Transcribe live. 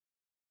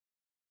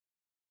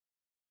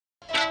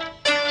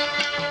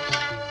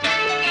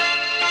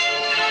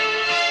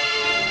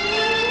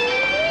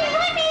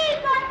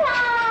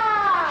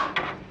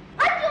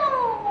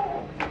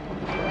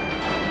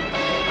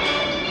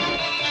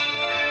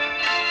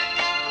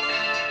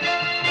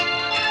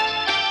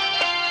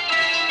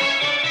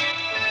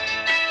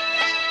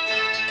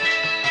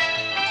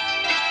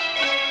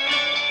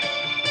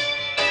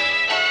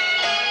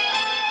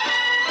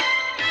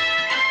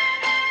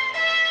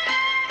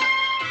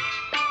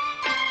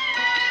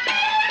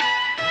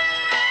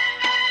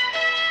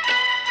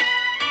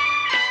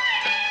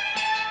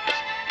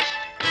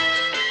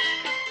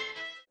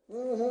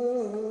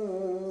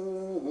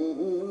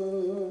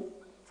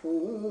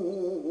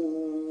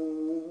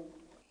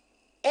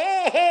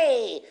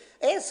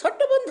এই ছোট্ট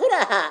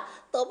বন্ধুরা,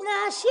 তোমরা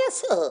আসিয়াছ।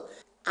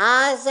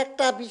 আজ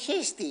একটা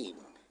বিশেষ দিন,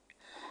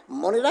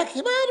 মনে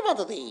রাখিবার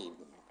মতো দিন।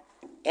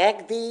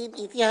 একদিন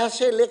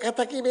ইতিহাসে লেখা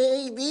থাকিবে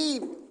এই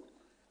দিন।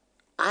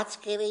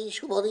 আজকের এই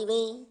শুভ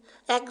দিনে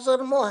একজন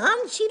মহান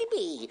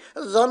শিল্পী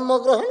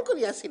জন্মগ্রহণ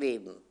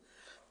করিয়াছিলেন।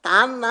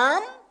 তার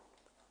নাম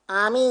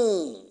আমি,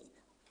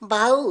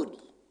 বাউল।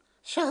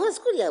 সহজ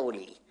করিয়া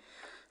বলি,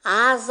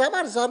 আজ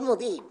আমার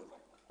জন্মদিন,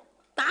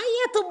 তাই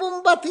এত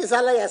মোমবাতি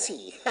জ্বালাইয়াছি।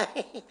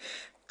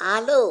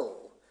 আলো,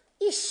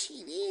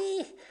 ইসিরে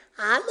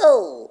আলো,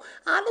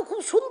 আলো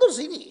খুব সুন্দর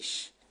জিনিস।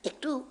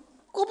 একটু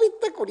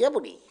কবিতা করিয়া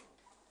বলি।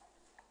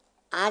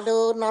 আলো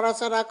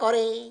নড়াচড়া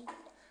করে,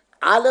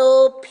 আলো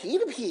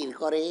ভিড় ভিড়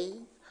করে,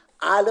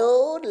 আলো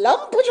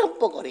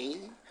লম্ফঝম্প করে,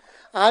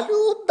 আলো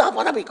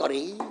দাপাদাপি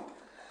করে,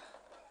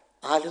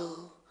 আলো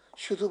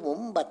শুধু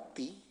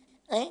মোমবাতি,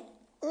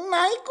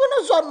 নাই কোনো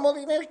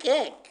জন্মদিনের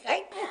কেক।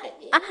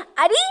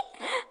 আরে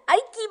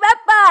আরে কি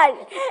ব্যাপার,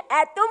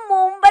 এত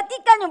মোমবাতি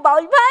কেন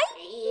বাউল ভাই?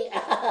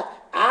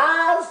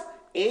 আজ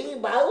এই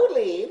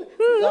বাউলের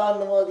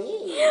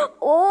জন্মদিন।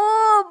 ও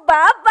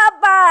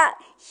বাবা,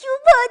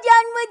 শুভ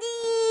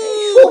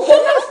জন্মদিন।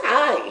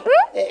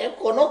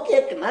 কোনো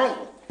কেক নাই,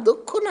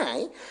 দুঃখ নাই।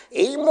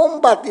 এই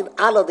মোমবাতির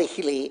আলো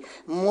দেখিলে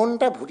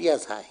মনটা ভরিয়া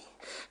যায়।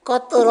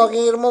 কত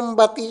রঙের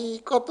মোমবাতি,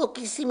 কত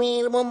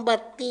কিসিমের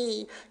মোমবাতি,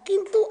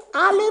 কিন্তু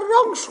আলোর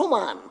রং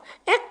সমান,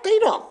 একটাই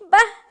রং।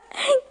 বাহ,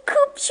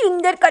 খুব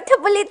সুন্দর কথা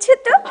বলেছ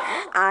তো।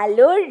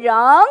 আলোর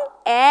রং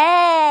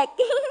এক।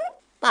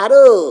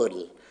 পারুল,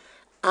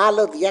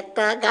 আলো দিয়ে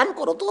একটা গান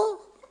করো তো।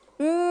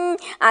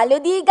 আলো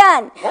দিয়ে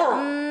গান?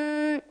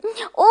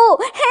 ও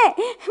হ্যাঁ,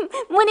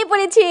 মনে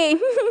পড়েছে।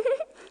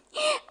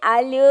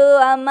 আলো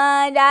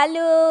আমার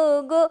আলো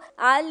গো,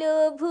 আলো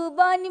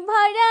ভুবন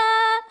ভরা,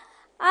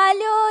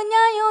 আলো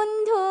নয়ন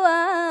ধোয়া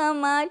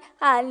আমার,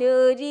 আলো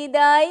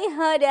হৃদয়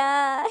হরা।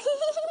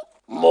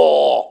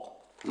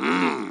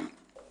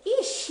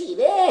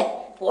 ইসিরে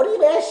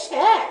পরিবেশ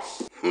শেষ।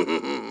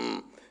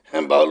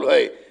 বাউল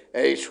ভাই,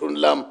 এই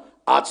শুনলাম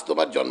আজ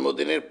তোমার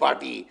জন্মদিনের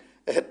পার্টি,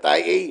 তাই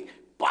এই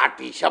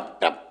পার্টি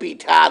সবটা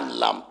পিঠা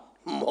আনলাম।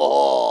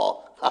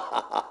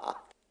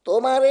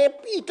 তোমারে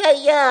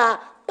পিঠাইয়া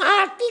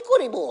পার্টি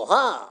করিব।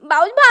 হ্যাঁ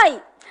বাউল ভাই,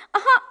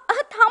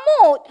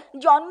 থামো,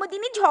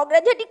 জন্মদিনে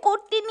ঝগড়াঝাটি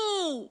করতে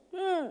নেই।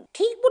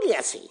 ঠিক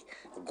বলিয়াছি,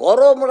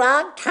 গরম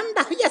রাগ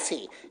ঠান্ডা হইয়াছে,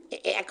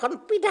 এখন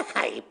পিঠা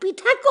খাই।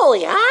 পিঠা কই?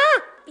 হ্যাঁ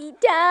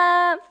পিঠা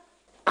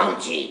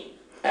আনছি,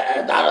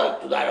 দাঁড়াও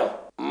একটু দাঁড়াও।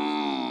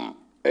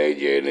 এই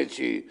যে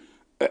এনেছি,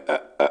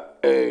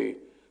 এই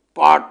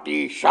পার্টি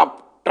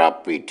সাপটা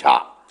পিঠা।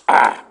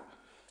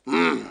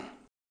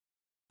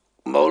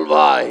 বাউল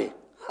ভাই,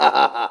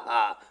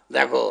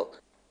 দেখো।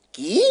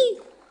 কি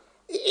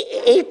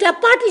এইটা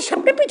পাটি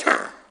সাপটা পিঠা?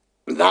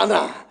 না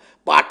না,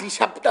 পাটি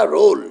সাপটা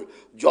রোল,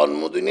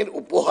 জন্মদিনের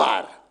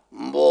উপহার।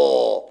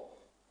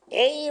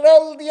 এই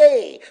রোল দিয়ে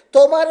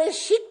তোমারে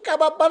শিক্ষা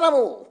বাপ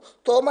বানাবো,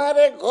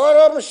 তোমারে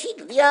গরম শীত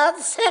দিয়া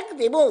সেক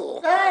দিব।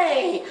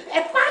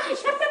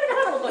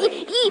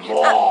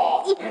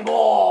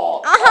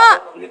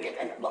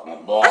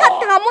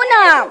 থামো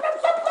না।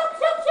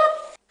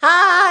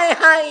 হায়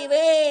হায়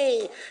রে,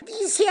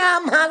 দিছে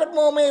আমার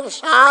মোমের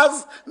সাজ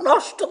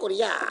নষ্ট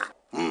করিয়া।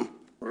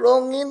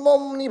 রঙিন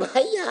মোম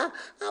নিভাইয়া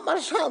আমার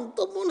শান্ত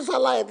মন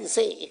জ্বালায়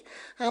দিছে।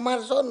 আমার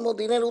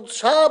জন্মদিনের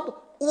উৎসব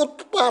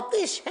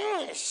উৎপাতে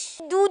শেষ।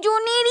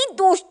 দুজনেরই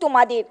দোষ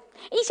তোমাদের।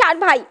 এই সার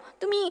ভাই,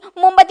 তুমি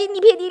মোমবাতি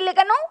নিভিয়ে দিলে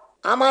কেন?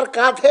 আমার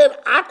কাঁধের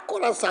আট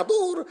করা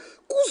চাদর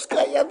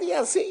কুচকাইয়া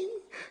দিয়াছে,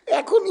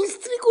 এখন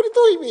ইস্ত্রি করিতে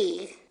হইবে।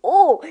 ও,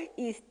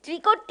 ইস্ত্রি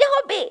করতে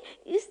হবে?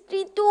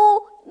 ইস্ত্রি তো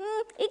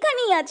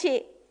এখানেই আছে।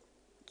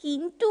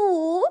 কিন্তু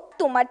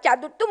তোমার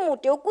চাদর তো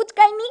মোটেও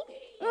কুচকায়নি,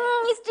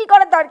 ইস্ত্রি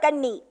করার দরকার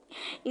নেই।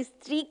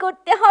 ইস্ত্রি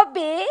করতে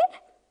হবে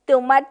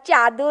তোমার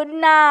চাদর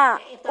না,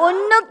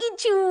 অন্য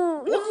কিছু।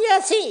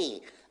 বুঝিয়াছি,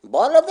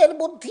 বলদের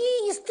বুদ্ধি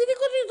ইস্ত্রি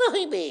করিতে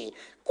হইবে,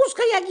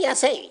 কুচকাইয়া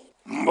গিয়াছে।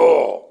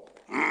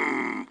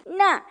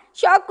 না,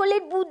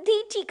 সকলের বুদ্ধি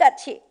ঠিক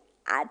আছে।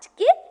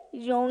 আজকে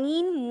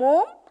রঙিন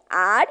মোম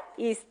আর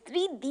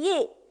ইস্ত্রি দিয়ে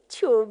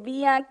ছবি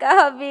আঁকা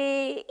হবে।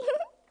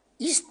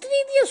 স্ত্রী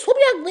দিয়ে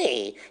ছবি আঁকবে,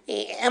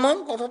 এমন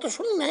কথা তো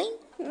শুনি নাই।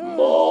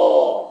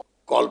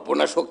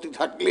 কল্পনা শক্তি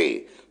থাকলে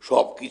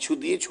সব কিছু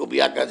দিয়ে ছবি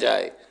আঁকা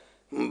যায়।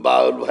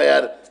 বাউল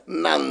ভাইয়ার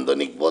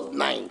নান্দনিক বোধ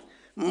নাই,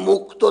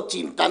 মুক্ত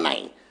চিন্তা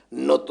নাই,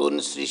 নতুন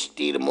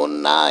সৃষ্টির মন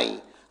নাই,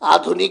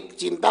 আধুনিক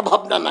চিন্তা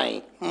ভাবনা নাই।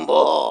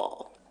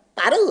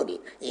 পারুল,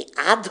 এই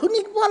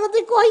আধুনিক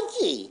বলদে কয়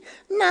কি?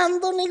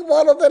 নান্দনিক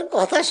বলদের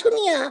কথা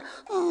শুনিয়া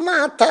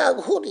মাথা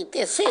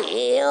ঘুরিতেছে।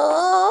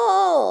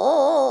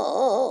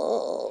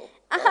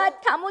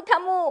 থামো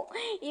থামো,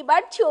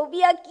 এবার ছবি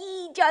আঁকি।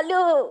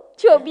 চলো,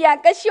 ছবি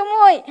আঁকার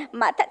সময়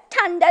মাথা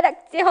ঠান্ডা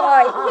রাখতে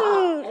হয়।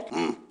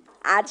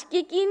 আজকে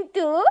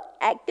কিন্তু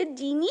একটা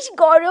জিনিস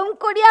গরম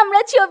করে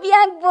আমরা ছবি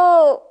আঁকবো।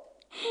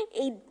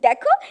 এই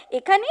দেখো,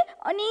 এখানে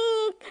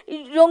অনেক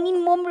রঙিন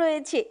মোম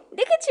রয়েছে,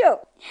 দেখেছো?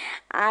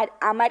 আর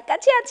আমার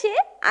কাছে আছে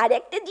আর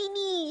একটা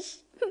জিনিস,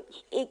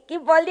 একে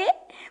বলে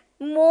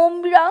মোম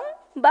রং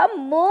বা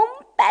মোম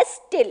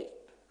প্যাস্টেল।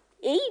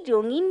 এই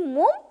রঙিন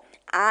মোম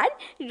আর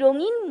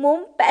রঙিন মোম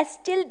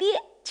প্যাস্টেল দিয়ে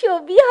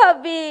ছবি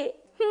হবে।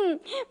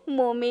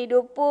 মোমের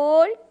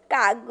ওপর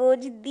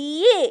কাগজ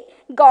দিয়ে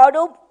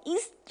গরম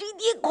ইস্ত্রি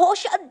দিয়ে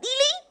ঘষা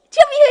দিলেই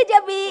ছবি হয়ে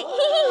যাবে।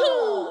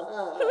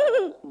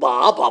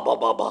 বাহ বাবা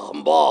বাবা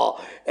বাহ,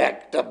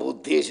 একটা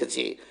বুদ্ধি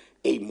এসেছে।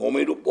 এই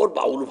মোমের উপর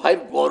বাউল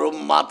ভাইয়ের গরম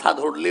মাথা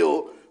ধরলেও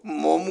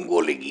মোম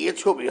গলে গিয়ে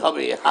ছবি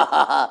হবে।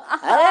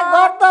 আরে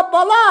গর্দভ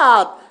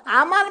বলদ,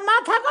 আমার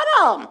মাথা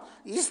গরম,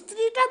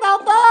 স্ত্রীটা দাও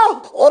তো,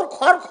 ওর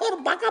খর খর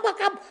বাঁকা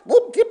বাঁকা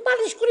বুদ্ধি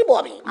পালিশ করিব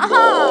আমি।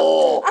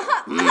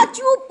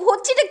 চুপ,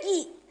 হচ্ছেটা কি?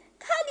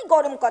 খালি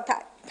গরম কথা,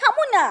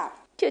 থামো না।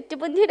 ছোট্ট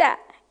বন্ধুরা,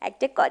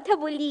 একটা কথা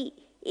বলি,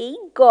 এই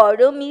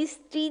গরম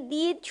ইস্ত্রি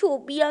দিয়ে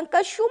ছবি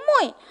আঁকার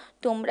সময়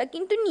তোমরা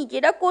কিন্তু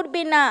নিজেরা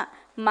করবে না,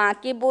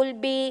 মাকে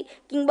বলবে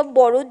কিংবা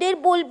বড়দের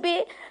বলবে।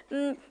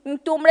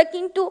 তোমরা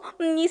কিন্তু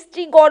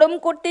ইস্ত্রি গরম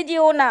করতে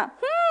যেও না।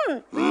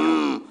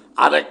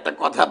 আর একটা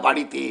কথা,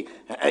 বাড়িতে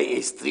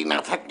এই স্ত্রী না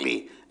থাকলে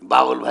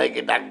বাউল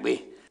ভাইকে ডাকবে,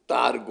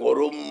 তার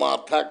গরম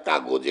মাথা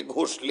কাগজে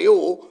ঘষলেও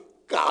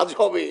কাজ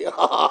হবে।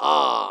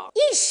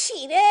 ইসি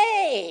রে,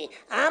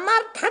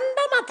 আমার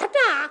ঠান্ডা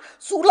মাথাটা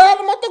চুলার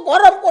মতো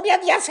গরম করিয়া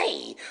দিয়াছে,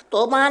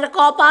 তোমার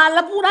কপাল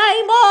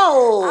পুরাইব।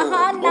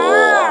 না,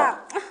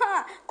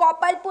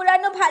 কপাল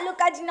পোড়ানো ভালো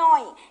কাজ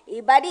নয়।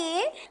 এবারে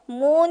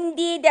মন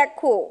দিয়ে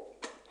দেখো,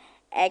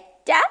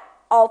 একটা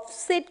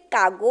অফসেট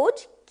কাগজ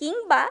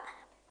কিংবা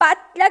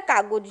পাতলা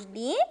কাগজ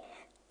দিয়ে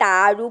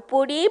তার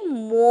উপরে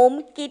মোম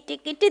কেটে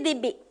কেটে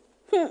দেবে।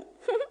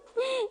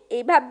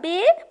 এভাবে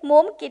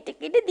মোম কেটে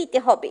কেটে দিতে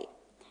হবে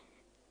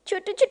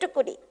ছোট ছোট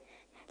করে,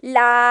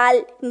 লাল,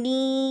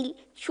 নীল,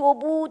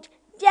 সবুজ,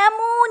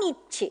 যেমন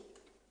ইচ্ছে।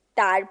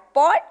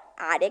 তারপর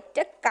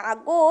আরেকটা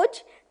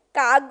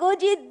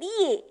কাগজে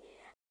দিয়ে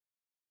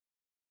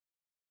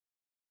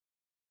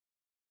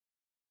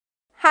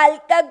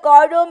হালকা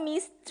গরম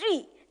ইস্ত্রি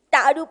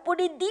তার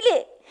উপরে দিলে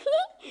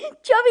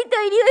ছবি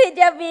তৈরি হয়ে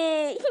যাবে।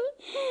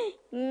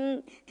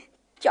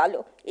 চলো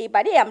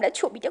এবারে আমরা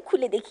ছবিটা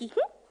খুলে দেখি।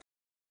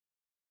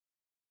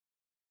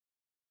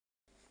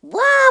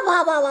 বাহ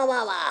বাহ বাহ বাহ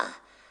বাহ বাহ,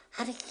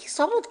 আরে কি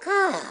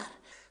চমৎকার!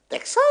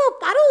 দেখছো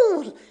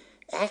পারুল,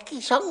 একই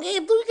সঙ্গে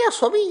দুইটা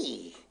ছবি,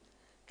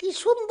 কি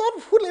সুন্দর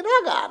ফুলের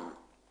বাগান।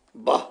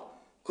 বাহ,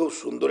 খুব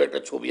সুন্দর একটা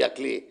ছবি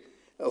আঁকলে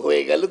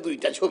হয়ে গেল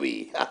দুইটা ছবি।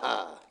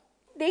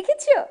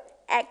 দেখেছো,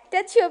 একটা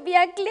ছবি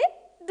আঁকলে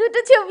দুটো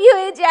ছবি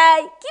হয়ে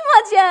যায়, কি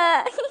মজা!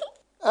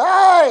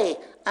 ওই,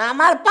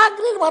 আমার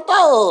পাগড়ির মতো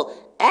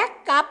এক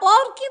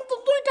কাপড় কিন্তু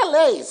দুইটা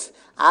লেজ,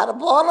 আর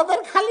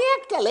বড়দের খালি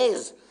একটা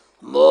লেজ।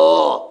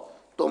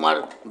 তোমার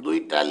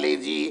দুইটা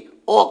লেজই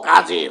ও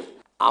কাজের,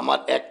 আমার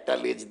একটা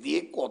লেজ দিয়ে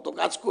কত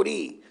কাজ করি।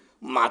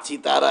 মাছি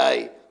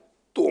তাড়ায়,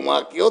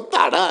 তোমাকেও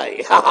তাড়ায়।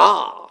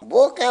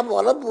 বোকা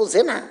বলদ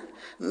বুঝে না,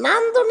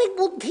 নান্দনিক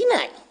বুদ্ধি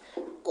নাই,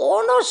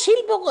 কোন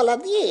শিল্পকলা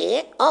দিয়ে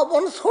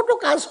অমন ছোট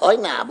কাজ হয়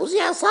না,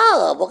 বুঝিয়াছ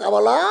বোকা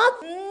বলদ?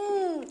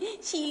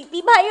 শিল্পী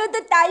ভাইও তো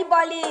তাই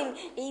বলেন।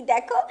 এই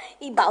দেখো,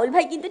 এই বাউল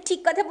ভাই কিন্তু ঠিক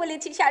কথা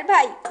বলেছে সার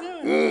ভাই।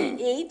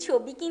 এই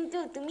ছবি কিন্তু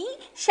তুমি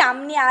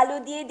সামনে আলো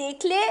দিয়ে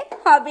দেখলে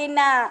হবে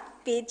না,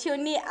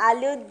 পেছনে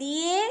আলো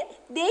দিয়ে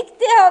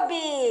দেখতে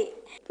হবে।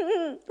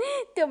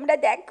 তোমরা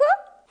দেখো,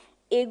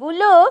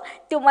 এগুলো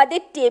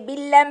তোমাদের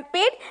টেবিল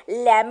ল্যাম্পের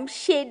ল্যাম্প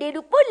শেডের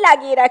উপর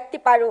লাগিয়ে রাখতে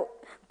পারো,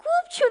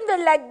 খুব সুন্দর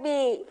লাগবে।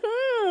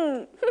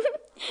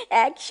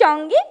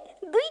 একসঙ্গে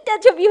দুইটা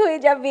ছবি হয়ে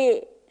যাবে,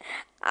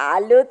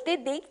 আলোতে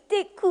দেখতে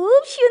খুব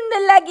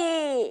সুন্দর লাগে।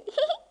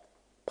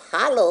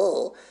 ভালো,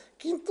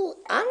 কিন্তু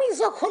আমি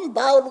যখন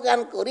বাউল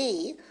গান করি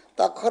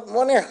তখন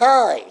মনে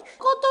হয়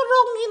কত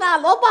রঙিন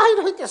আলো বাহির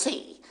হইতেছে,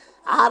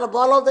 আর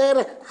বলদের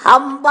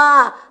হাম্বা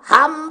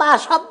হাম্বা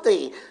শব্দে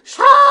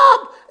সব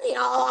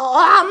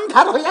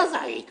আন্ধার হইয়া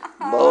যায়।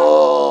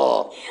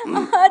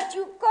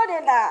 চুপ করে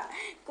না,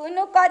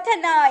 কোনো কথা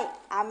নয়,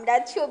 আমরা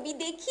ছবি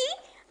দেখি,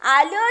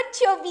 আলোর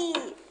ছবি।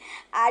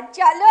 আর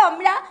চলো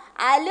আমরা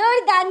আলোর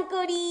গান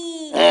করি।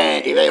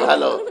 এটাই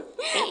ভালো।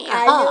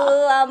 আলো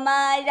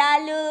আমার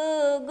আলো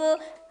গো,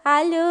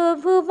 আলো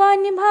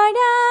ভুবন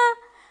ভরা,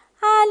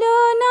 আলো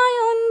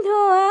নয়ন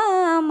ধোয়া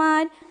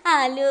আমার,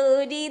 আলো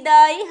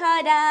হৃদয়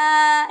হরা।